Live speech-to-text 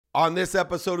On this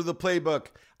episode of The Playbook,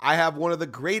 I have one of the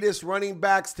greatest running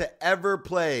backs to ever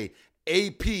play,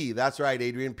 AP. That's right,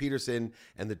 Adrian Peterson.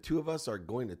 And the two of us are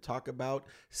going to talk about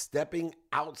stepping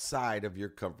outside of your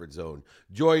comfort zone.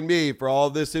 Join me for all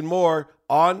this and more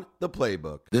on The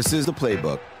Playbook. This is The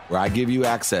Playbook, where I give you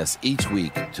access each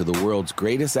week to the world's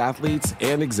greatest athletes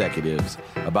and executives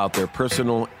about their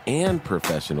personal and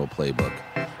professional playbook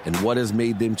and what has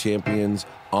made them champions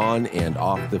on and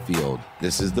off the field.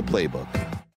 This is The Playbook.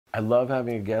 I love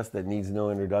having a guest that needs no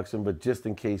introduction, but just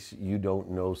in case you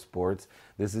don't know sports,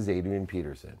 this is Adrian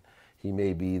Peterson. He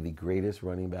may be the greatest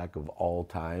running back of all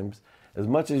times. As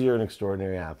much as you're an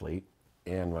extraordinary athlete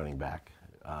and running back,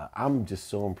 I'm just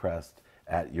so impressed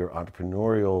at your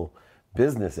entrepreneurial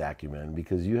business acumen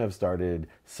because you have started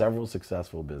several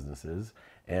successful businesses.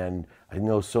 And I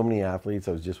know so many athletes.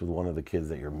 I was just with one of the kids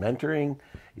that you're mentoring.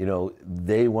 You know,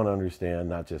 they want to understand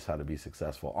not just how to be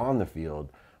successful on the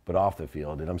field, but off the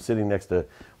field. And I'm sitting next to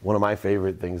one of my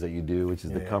favorite things that you do, which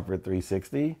is the Comfort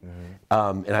 360.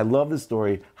 Mm-hmm. And I love the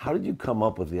story. How did you come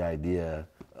up with the idea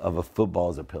of a football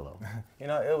as a pillow? You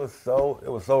know, it was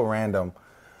so random.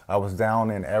 I was down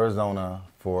in Arizona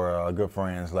for a good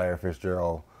friend's Larry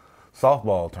Fitzgerald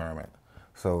softball tournament.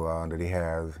 So that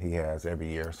he has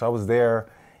every year. So I was there,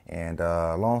 and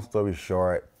long story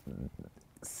short,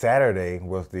 Saturday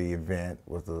was the event,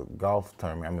 was the golf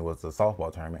tournament, was the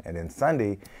softball tournament, and then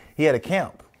Sunday he had a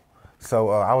camp. So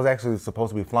I was actually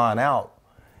supposed to be flying out,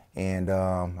 and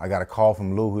I got a call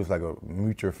from Lou, who's like a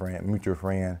mutual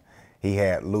friend. He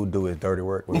had Lou do his dirty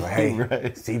work. Was like, hey,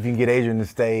 right. See if you can get Adrian to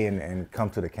stay and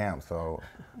come to the camp. So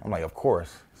I'm like, of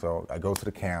course. So I go to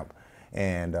the camp,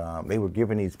 and they were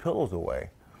giving these pillows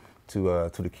away to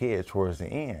the kids towards the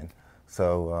end.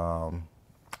 So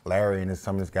Larry and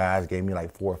some of his guys gave me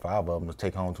like 4 or 5 of them to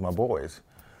take home to my boys.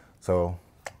 So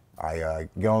I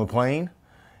get on the plane,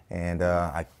 and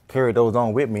I carried those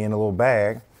on with me in a little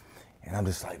bag. And I'm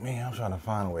just like, man, I'm trying to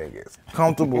find a way to get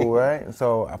comfortable, right? And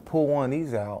so I pull one of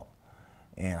these out,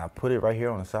 and I put it right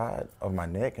here on the side of my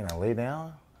neck, and I lay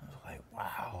down. I was like,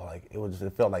 wow, like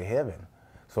it felt like heaven.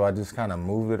 So I just kind of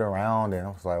moved it around, and I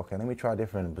was like, okay, let me try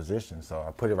different positions. So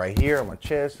I put it right here on my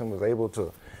chest and was able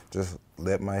to just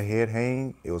let my head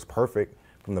hang. It was perfect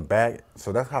from the back.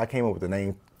 So that's how I came up with the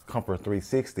name Comfort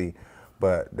 360,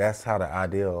 but that's how the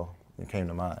idea came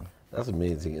to mind. That's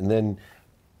amazing. And then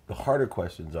the harder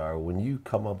questions are when you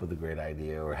come up with a great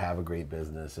idea or have a great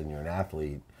business and you're an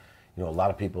athlete, you know, a lot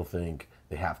of people think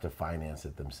they have to finance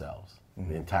it themselves,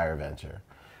 the entire venture.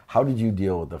 How did you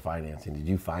deal with the financing? Did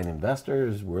you find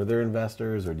investors? Were there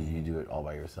investors, or did you do it all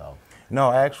by yourself? No,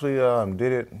 I actually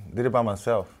did it by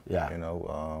myself. Yeah. You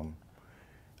know,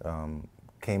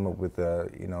 came up with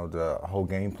the whole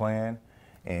game plan,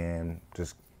 and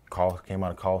just came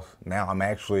out of cost. Now I'm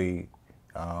actually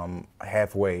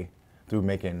halfway through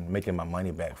making my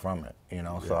money back from it. You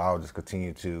know, so I'll just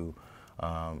continue to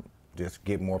just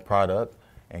get more product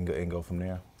and go from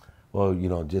there. Well,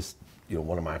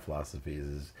 one of my philosophies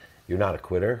is you're not a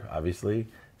quitter, obviously.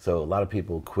 So a lot of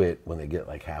people quit when they get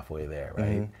like halfway there,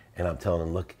 right? Mm-hmm. And I'm telling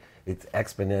them, look, it's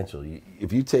exponential.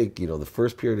 If you take, the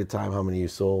first period of time, how many you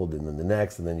sold, and then the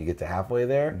next, and then you get to halfway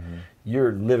there,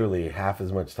 you're literally half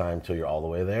as much time till you're all the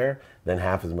way there, then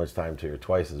half as much time till you're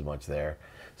twice as much there.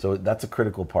 So that's a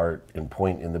critical part and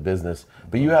point in the business.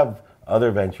 But you have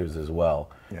other ventures as well.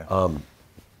 Yeah.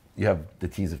 You have the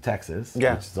Teas of Texas, which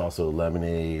is also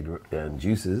lemonade and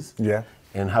juices. Yeah.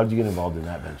 And how did you get involved in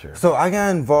that venture? So I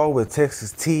got involved with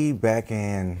Texas Tea back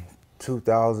in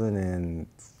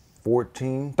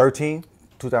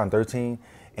 2013,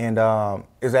 and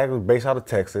it's actually based out of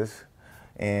Texas,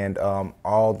 and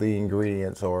all the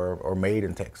ingredients are made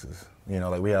in Texas. You know,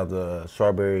 like we have the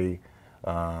strawberry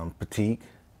Petite,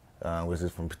 which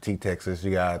is from Petite, Texas.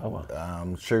 You got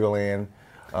Sugarland.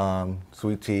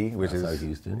 Sweet tea, which is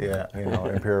Houston. Yeah,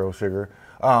 imperial sugar.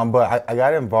 But I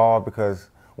got involved because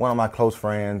one of my close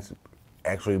friends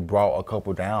actually brought a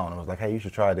couple down and was like, hey, you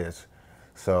should try this.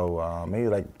 So maybe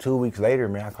like 2 weeks later,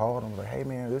 man, I called him. I was like, hey,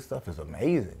 man, this stuff is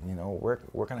amazing.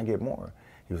 Where can I get more?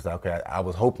 He was like, okay, I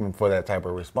was hoping for that type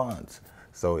of response.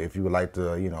 So if you would like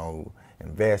to,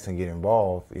 invest and get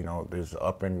involved, there's an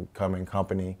up and coming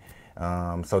company.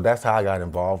 So that's how I got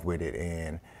involved with it.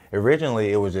 And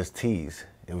originally it was just teas.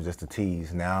 It was just the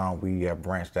teas. Now we have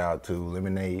branched out to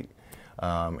lemonade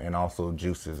and also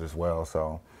juices as well.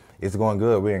 So it's going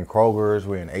good. We're in Kroger's,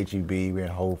 we're in H-E-B, we're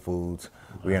in Whole Foods,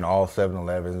 we're in all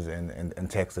 7-Elevens in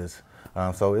Texas.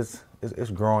 So it's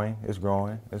growing. It's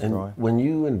growing. When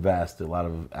you invest, a lot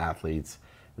of athletes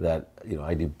that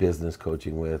I do business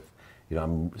coaching with,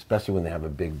 especially when they have a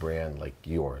big brand like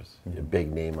yours, a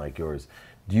big name like yours.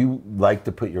 Do you like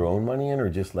to put your own money in, or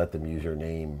just let them use your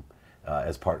name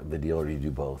as part of the deal, or do you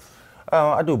do both?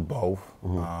 I do both,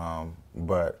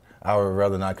 but I would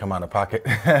rather not come out of pocket.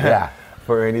 Yeah.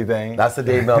 For anything. That's the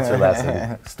Dave Meltzer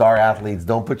lesson. Star athletes,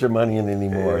 don't put your money in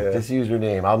anymore. Yeah. Just use your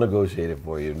name. I'll negotiate it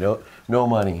for you. No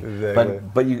money. Exactly.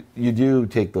 But you do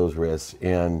take those risks,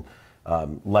 and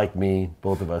like me,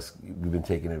 both of us, we've been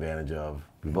taken advantage of.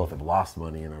 We both have lost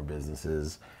money in our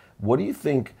businesses. What do you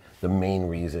think the main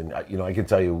reason? I can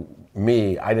tell you,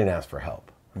 I didn't ask for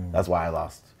help. That's why I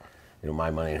lost,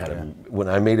 my money. When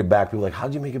I made it back, people were like,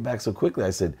 "How'd you make it back so quickly?" I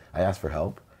said, "I asked for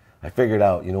help. I figured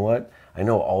out, you know what? I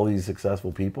know all these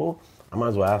successful people. I might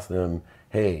as well ask them,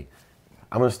 hey,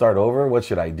 I'm going to start over. What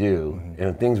should I do?"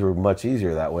 And things were much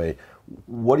easier that way.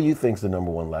 What do you think is the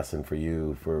number one lesson for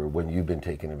you for when you've been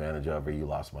taken advantage of or you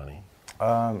lost money?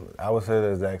 I would say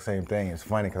the exact same thing. It's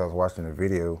funny because I was watching the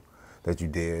video that you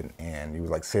did, and you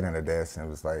was like sitting at a desk, and it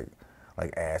was like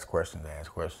ask questions,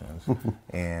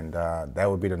 and that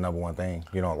would be the number one thing.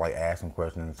 Like asking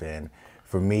questions. And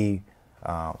for me,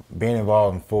 being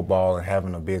involved in football and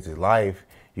having a busy life,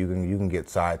 you can get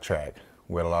sidetracked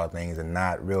with a lot of things and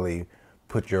not really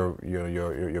put your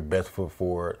best foot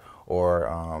forward,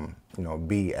 or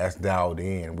be as dialed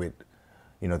in with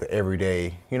the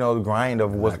everyday the grind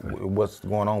of what's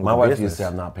going on with my the wife business. used to say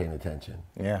I'm not paying attention.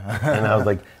 Yeah. And I was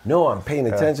like, no, I'm paying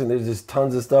attention. There's just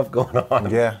tons of stuff going on.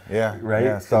 Yeah. Right?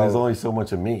 Yeah. So and there's only so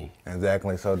much of me.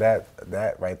 Exactly. So that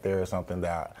right there is something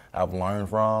that I've learned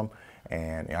from.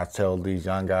 And I tell these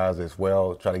young guys as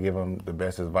well, try to give them the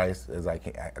best advice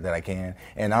that I can.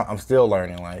 And I'm still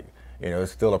learning.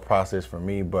 It's still a process for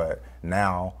me. But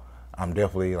now I'm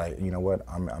definitely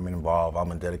I'm involved. I'm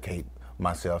gonna dedicate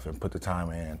myself and put the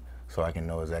time in so I can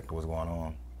know exactly what's going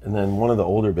on. And then one of the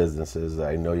older businesses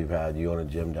I know you own a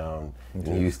gym down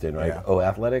in Houston, right? Yeah. O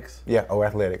Athletics? Yeah, O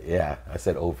Athletic. Yeah, I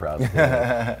said O for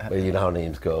outstanding, but you know how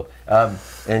names go.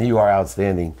 And you are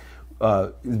outstanding.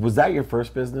 Was that your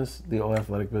first business, the O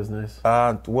Athletic business?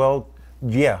 Well,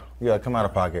 yeah, come out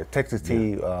of pocket. Texas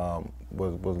T was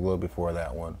a little before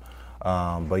that one.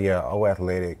 But yeah, O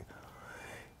Athletic,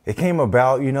 it came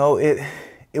about,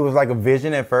 it was like a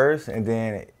vision at first, and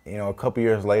then, a couple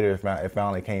years later, it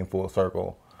finally came full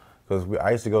circle. Because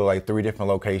I used to go to 3 different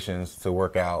locations to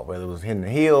work out, whether it was hitting the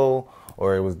hill,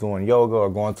 or it was doing yoga, or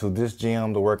going to this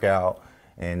gym to work out.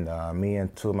 And me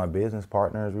and 2 of my business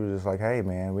partners, we were just like, hey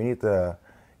man, we need to,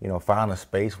 find a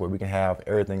space where we can have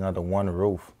everything under one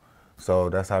roof. So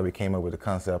that's how we came up with the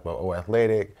concept of O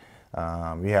Athletic.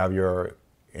 You have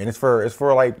and it's for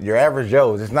your average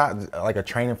Joes. It's not like a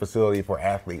training facility for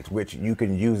athletes, which you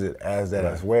can use it as that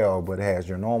as well. But it has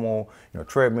your normal,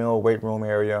 treadmill, weight room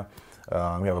area.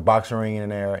 We have a boxing ring in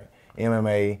there,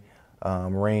 MMA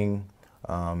ring,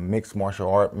 mixed martial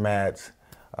art mats.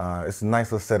 It's a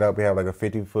nice little setup. We have a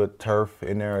 50-foot turf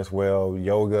in there as well.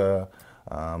 Yoga,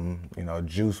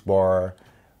 juice bar.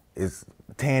 It's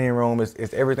tanning room.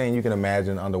 It's everything you can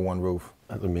imagine under one roof.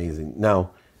 That's amazing.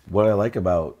 Now, what I like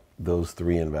about those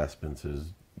 3 investments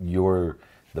is you're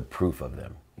the proof of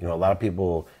them. A lot of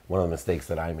people, one of the mistakes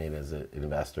that I made as an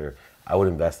investor, I would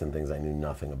invest in things I knew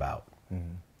nothing about,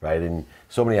 right? And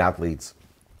so many athletes,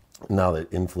 now that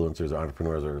influencers or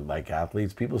entrepreneurs are like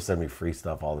athletes, people send me free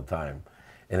stuff all the time.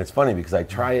 And it's funny because I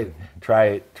try it,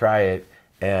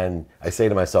 and I say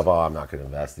to myself, oh, I'm not going to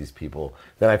invest these people.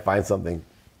 Then I find something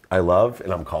I love,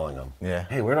 and I'm calling them. Yeah.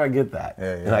 Hey, where do I get that?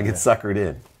 Yeah, and I get suckered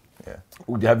in. Yeah.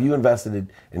 Have you invested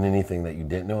in anything that you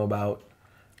didn't know about?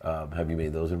 Have you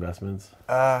made those investments?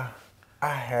 I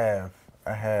have.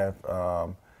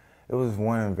 It was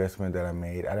one investment that I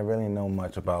made. I didn't really know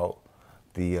much about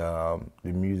the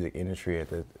music industry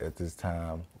at this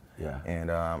time. Yeah. And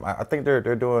I think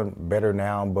they're doing better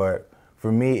now, but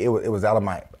for me, it was out of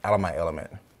my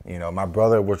element. My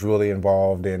brother was really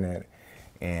involved in it,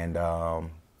 and I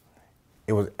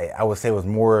would say it was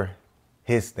more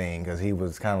his thing because he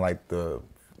was kind of like the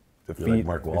feet, like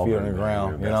Mark the feet Wahlberg, on the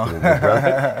ground,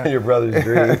 your brother's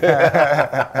dream.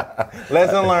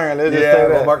 Lesson learned. Let's just say Yeah,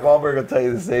 that. well, Mark Wahlberg will tell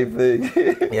you the same thing.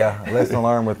 Yeah, lesson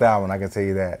learned with that one. I can tell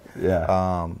you that.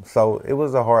 Yeah. So it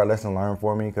was a hard lesson learned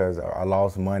for me because I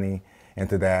lost money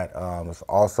into that. It's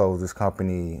also this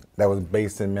company that was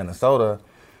based in Minnesota,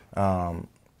 and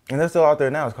they're still out there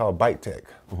now. It's called Bike Tech,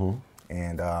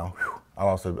 and I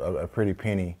lost a pretty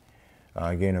penny.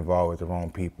 Getting involved with the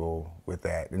wrong people with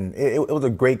that. And it was a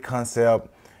great concept,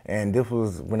 and this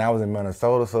was when I was in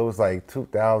Minnesota, so it was like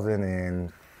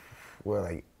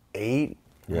 2008,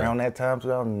 around that time,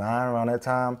 2009, around that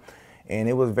time, and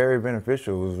it was very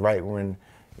beneficial. It was right when,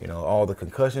 all the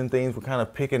concussion things were kind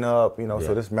of picking up,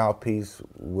 so this mouthpiece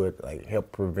would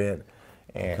help prevent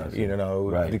and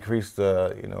Right. decrease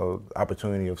the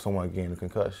opportunity of someone getting a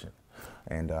concussion.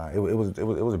 And it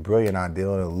was a brilliant idea.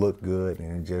 It looked good,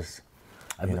 and it just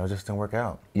just didn't work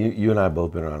out. You and I have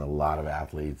both been around a lot of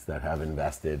athletes that have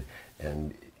invested,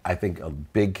 and I think a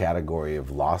big category of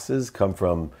losses come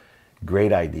from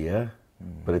great idea,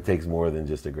 but it takes more than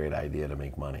just a great idea to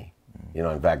make money.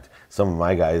 In fact, some of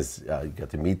my guys, you got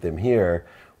to meet them here.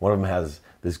 One of them has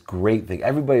this great thing.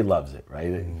 Everybody loves it, right?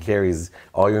 It carries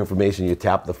all your information. You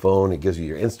tap the phone. It gives you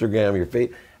your Instagram, your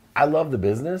face. I love the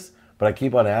business, but I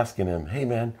keep on asking him, hey,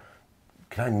 man,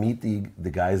 can I meet the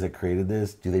guys that created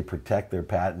this? Do they protect their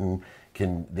patent?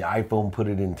 Can the iPhone put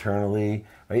it internally,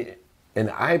 right? And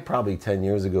I probably 10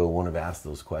 years ago wouldn't have asked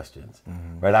those questions,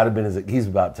 right? I'd have been, he's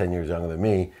about 10 years younger than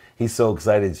me. He's so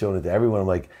excited showing it to everyone. I'm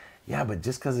like, yeah, but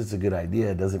just because it's a good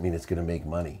idea doesn't mean it's going to make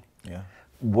money. Yeah.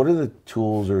 What are the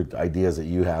tools or ideas that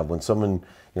you have when someone,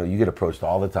 you get approached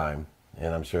all the time,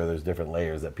 and I'm sure there's different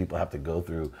layers that people have to go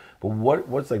through, but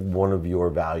what's like one of your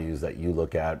values that you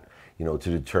look at, to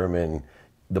determine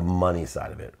the money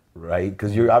side of it, right?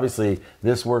 Because you're obviously,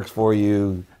 this works for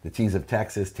you, the cheese of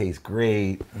Texas tastes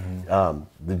great,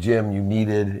 the gym you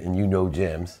needed, and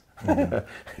gyms,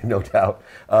 no doubt.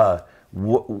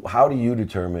 How do you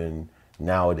determine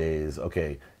nowadays,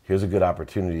 okay, here's a good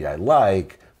opportunity I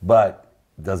like, but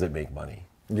does it make money?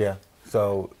 Yeah.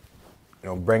 So,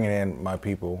 bringing in my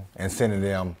people and sending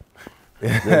them.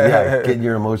 Yeah, getting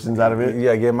your emotions out of it?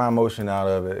 Yeah, get my emotion out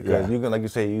of it. Because you can, like you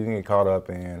say, you can get caught up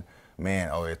in, man,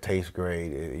 oh, it tastes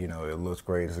great, it looks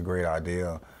great, it's a great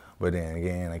idea. But then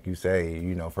again, like you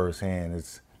say, firsthand,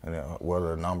 it's, what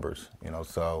are the numbers?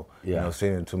 So,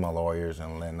 sending it to my lawyers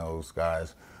and letting those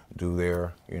guys do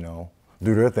their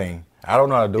thing. I don't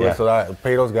know how to do it, so I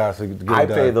pay those guys to get it done. I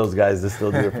pay those guys to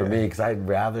still do it for me because I'd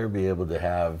rather be able to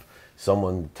have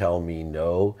someone tell me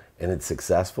no and it's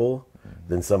successful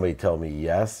than somebody tell me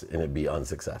yes and it be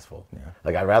unsuccessful. Yeah.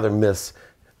 Like I'd rather miss.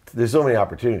 There's so many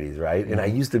opportunities, right? And I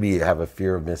used to have a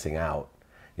fear of missing out.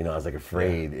 I was like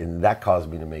afraid, and that caused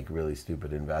me to make really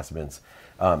stupid investments.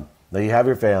 Now you have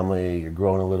your family, you're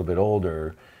growing a little bit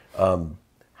older.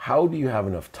 How do you have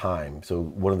enough time? So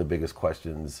one of the biggest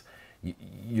questions.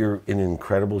 You're in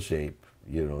incredible shape.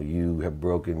 You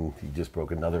just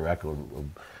broke another record.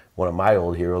 One of my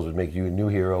old heroes would make you a new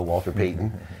hero, Walter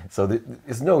Payton. So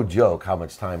it's no joke how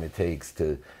much time it takes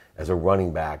as a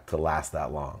running back to last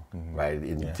that long, right?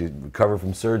 To recover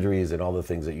from surgeries and all the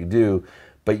things that you do.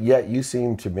 But yet you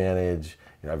seem to manage,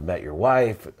 I've met your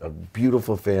wife, a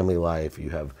beautiful family life.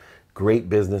 You have great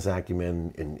business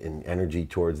acumen and energy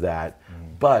towards that.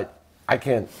 But I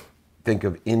can't think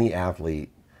of any athlete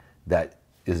that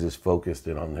is as focused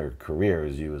in on their career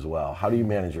as you as well. How do you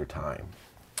manage your time?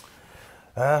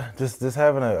 Just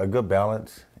having a good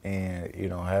balance and,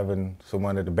 having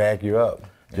someone to back you up.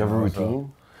 Do you have a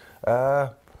routine?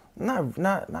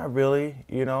 Not really,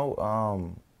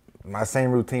 my same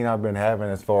routine I've been having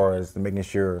as far as making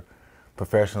sure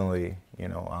professionally,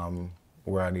 I'm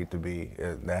where I need to be.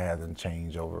 That hasn't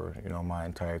changed over, my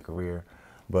entire career.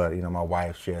 But, my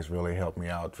wife, she has really helped me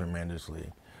out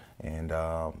tremendously. And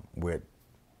with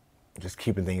just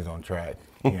keeping things on track,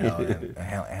 and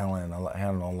handling a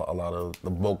lot of the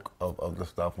bulk of the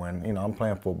stuff when, I'm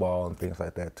playing football and things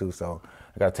like that too. So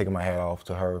I got to take my hat off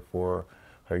to her for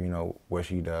her, what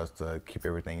she does to keep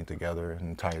everything together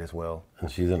and tight as well. And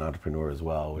she's an entrepreneur as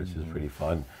well, which is pretty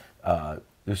fun.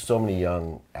 There's so many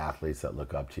young athletes that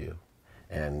look up to you.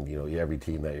 And, every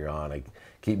team that you're on, I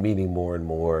keep meeting more and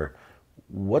more.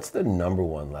 What's the number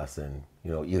one lesson,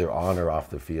 either on or off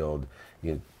the field?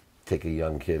 Take a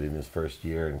young kid in his first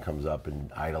year and comes up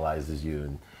and idolizes you,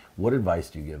 and what advice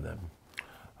do you give them?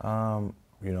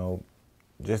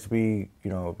 Just be,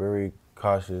 very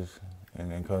cautious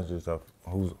and conscious of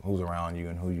who's around you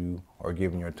and who you are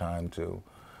giving your time to,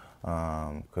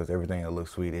 because everything that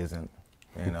looks sweet isn't.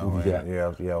 Yeah. You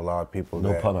have a lot of people.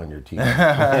 No that, pun on your teeth.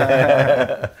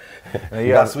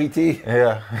 you got sweet tea?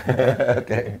 Yeah.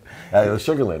 Okay. It was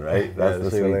Sugarland, right? That's the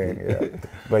sweet tea. Yeah.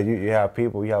 But you have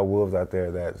people, you have wolves out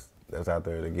there that's out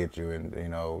there to get you and,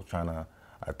 trying to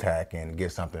attack and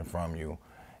get something from you.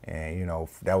 And,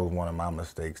 that was one of my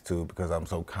mistakes too, because I'm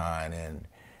so kind and,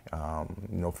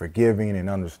 forgiving and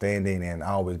understanding, and I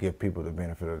always give people the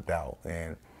benefit of the doubt.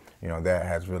 And, that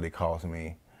has really cost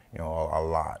me, a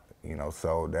lot.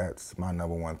 So that's my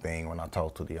number one thing when I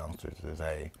talk to the youngsters is,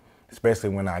 hey, especially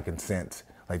when I can sense,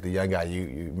 like the young guy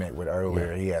you met with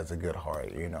earlier, he has a good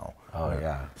heart, Oh,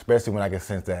 yeah. Especially when I can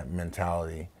sense that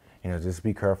mentality, just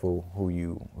be careful who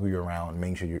you're around.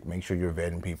 Make sure you're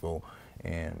vetting people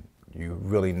and you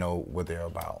really know what they're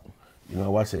about. I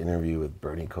watched an interview with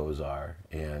Bernie Kosar,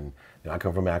 and I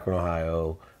come from Akron,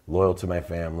 Ohio. loyal to my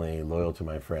family, loyal to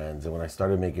my friends. And when I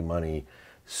started making money,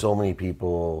 so many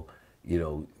people,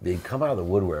 they'd come out of the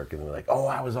woodwork and they're like, oh,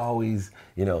 I was always,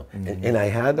 and I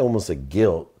had almost a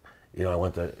guilt. I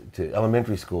went to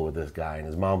elementary school with this guy, and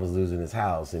his mom was losing his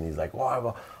house, and he's like, well,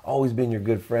 I've always been your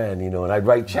good friend, and I'd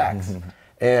write checks.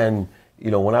 And,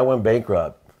 when I went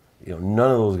bankrupt,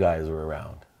 none of those guys were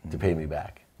around to pay me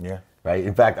back. Yeah. Right?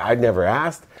 In fact, I'd never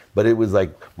asked, but it was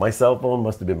like my cell phone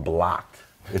must have been blocked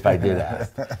if I did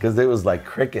ask, because it was like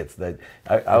crickets that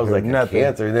I was like a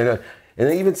cancer. And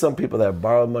then even some people that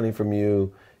borrow money from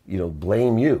you,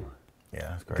 blame you. Yeah,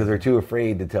 that's because they're too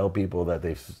afraid to tell people that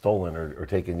they've stolen or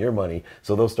taken your money.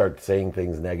 So they'll start saying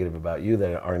things negative about you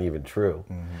that aren't even true.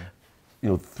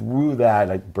 Through that,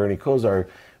 like Bernie Kosar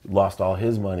lost all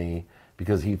his money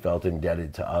because he felt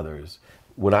indebted to others.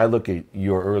 When I look at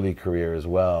your early career as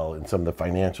well and some of the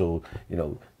financial,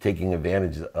 taking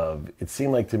advantage of, it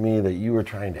seemed like to me that you were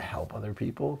trying to help other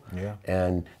people. Yeah.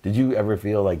 And did you ever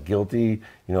feel like guilty,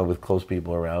 with close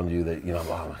people around you that,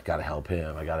 oh, I got to help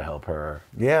him, I got to help her?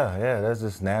 Yeah, that's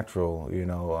just natural,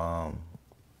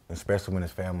 especially when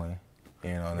it's family.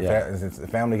 The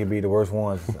family can be the worst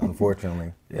ones,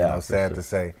 unfortunately. Sad to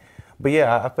say. But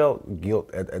yeah, I felt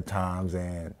guilt at times,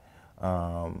 and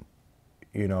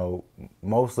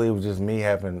mostly it was just me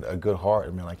having a good heart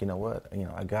and being like, what,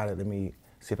 I got it. Let me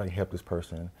see if I can help this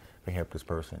person. But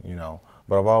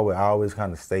I always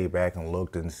kind of stayed back and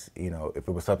looked and, if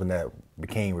it was something that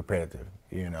became repetitive,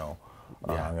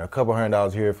 a couple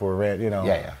 $100 here for rent,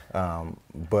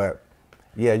 But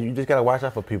yeah, you just gotta watch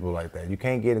out for people like that. You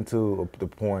can't get into the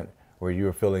point where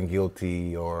you're feeling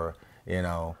guilty or,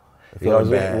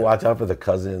 watch out for the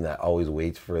cousin that always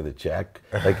waits for the check.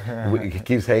 Like,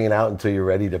 keeps hanging out until you're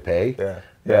ready to pay.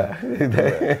 Yeah.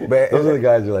 But those are the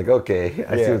guys who are like, okay,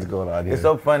 I see what's going on here. It's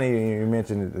so funny you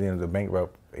mentioned, the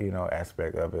bankrupt,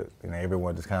 aspect of it.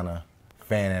 Everyone just kind of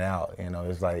fanning out.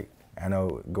 It's like, I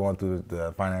know going through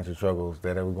the financial struggles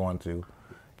that I was going through,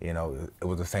 it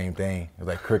was the same thing. It was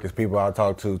like crickets, people I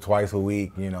talk to twice a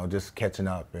week, just catching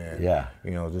up and,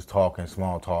 just talking,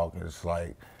 small talk. It's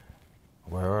like,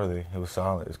 where are they? It was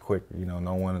solid. It's quick.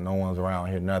 No one's around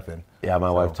here. Nothing. Yeah,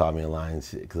 my wife taught me a line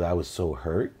because I was so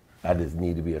hurt. I just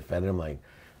need to be offended. I'm like,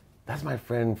 that's my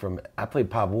friend I played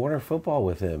Pop Warner football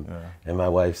with him. Yeah. And my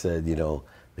wife said,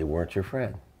 they weren't your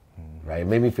friend. Right? It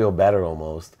made me feel better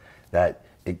almost that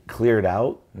it cleared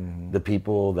out the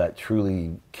people that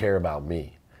truly care about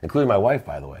me. Including my wife,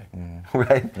 by the way,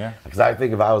 right? Yeah. Because I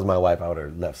think if I was my wife, I would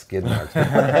have left skid marks.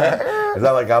 It's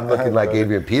not like I'm looking like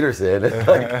Adrian Peterson. It's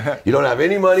like, you don't have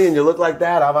any money and you look like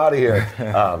that, I'm out of here.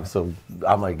 So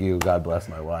I'm like you, God bless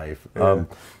my wife.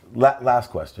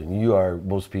 Last question.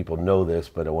 Most people know this,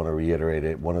 but I want to reiterate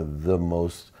it, one of the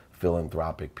most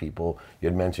philanthropic people. You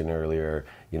had mentioned earlier,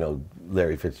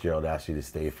 Larry Fitzgerald asked you to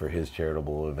stay for his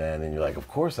charitable event, and you're like, of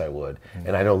course I would.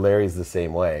 And I know Larry's the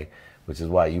same way, which is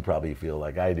why you probably feel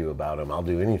like I do about him. I'll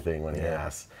do anything when he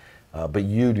asks. But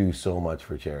you do so much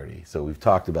for charity. So we've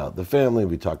talked about the family,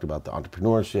 we talked about the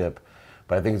entrepreneurship,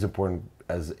 but I think it's important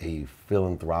as a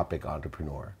philanthropic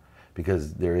entrepreneur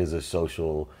because there is a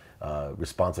social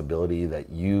responsibility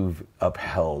that you've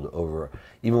upheld over,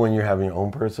 even when you're having your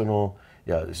own personal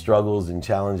struggles and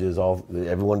challenges,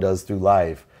 everyone does through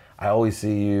life. I always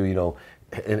see you,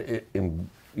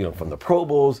 from the Pro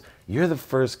Bowls, you're the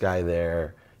first guy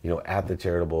there, at the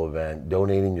charitable event,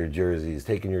 donating your jerseys,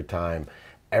 taking your time,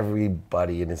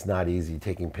 everybody, and it's not easy,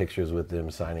 taking pictures with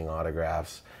them, signing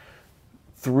autographs.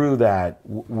 Through that,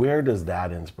 where does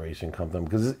that inspiration come from?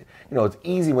 Because, it's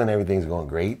easy when everything's going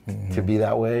great to be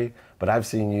that way, but I've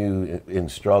seen you in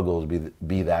struggles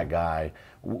be that guy.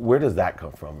 Where does that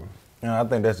come from? I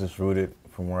think that's just rooted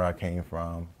from where I came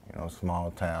from, small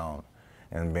town,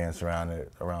 and being surrounded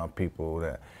around people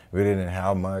that really didn't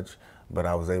have much, but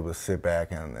I was able to sit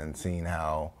back and seeing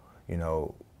how,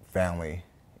 family,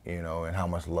 and how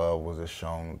much love was just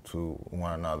shown to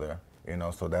one another,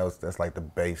 so that's like the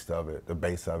base of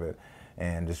it.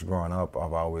 And just growing up,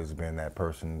 I've always been that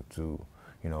person to,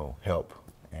 help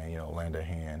and, lend a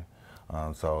hand.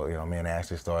 So, me and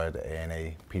Ashley started the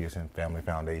A&A Peterson Family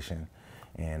Foundation,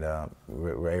 and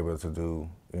we're able to do,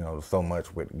 so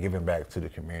much with giving back to the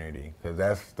community, because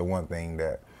that's the one thing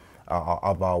that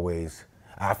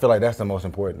I feel like that's the most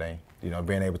important thing,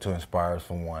 being able to inspire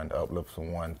someone, uplift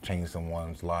someone, change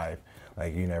someone's life.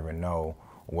 Like, you never know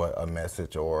what a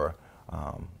message or,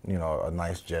 a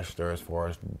nice gesture as far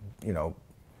as,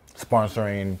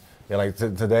 sponsoring. Like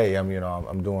today,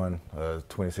 I'm doing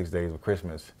 26 Days of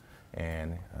Christmas,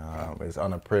 and it's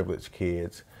underprivileged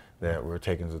kids that we're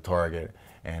taking to Target,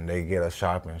 and they get a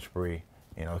shopping spree,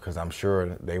 because I'm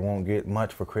sure they won't get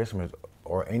much for Christmas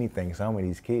or anything, some of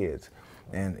these kids.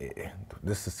 And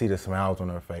just to see the smiles on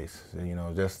their face, you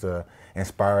know, just to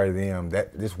inspire them.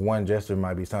 That this one gesture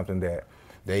might be something that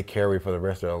they carry for the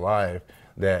rest of their life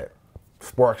that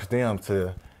sparks them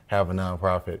to have a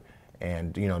nonprofit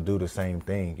and, you know, do the same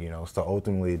thing, you know. So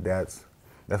ultimately that's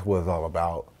what it's all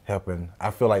about, helping.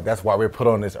 I feel like that's why we're put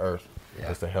on this earth,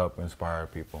 is to help inspire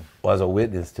people. Well, as a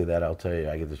witness to that, I'll tell you,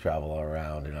 I get to travel all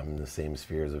around and I'm in the same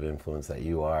spheres of influence that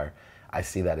you are. I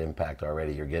see that impact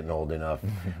already. You're getting old enough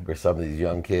where some of these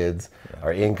young kids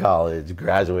are in college,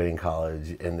 graduating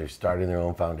college, and they're starting their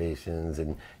own foundations,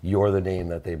 and you're the name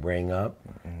that they bring up.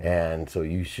 And so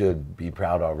you should be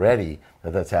proud already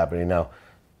that that's happening. Now,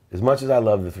 as much as I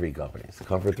love the three companies,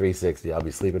 Comfort 360, I'll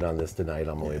be sleeping on this tonight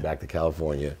on my way back to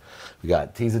California. We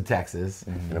got T's of Texas,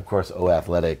 and of course, O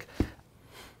Athletic.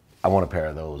 I want a pair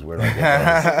of those. Where do I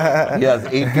get those? He has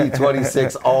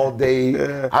AP26 all day.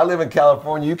 I live in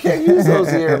California. You can't use those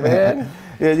here, man.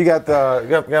 Yeah, you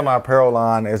got my apparel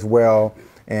line as well,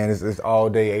 and it's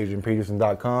all day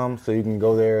AdrianPeterson.com, so you can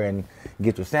go there and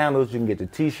get your sandals. You can get your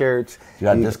T-shirts. You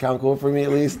got a discount code for me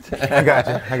at least? I got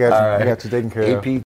you. All right. I got you taken care of.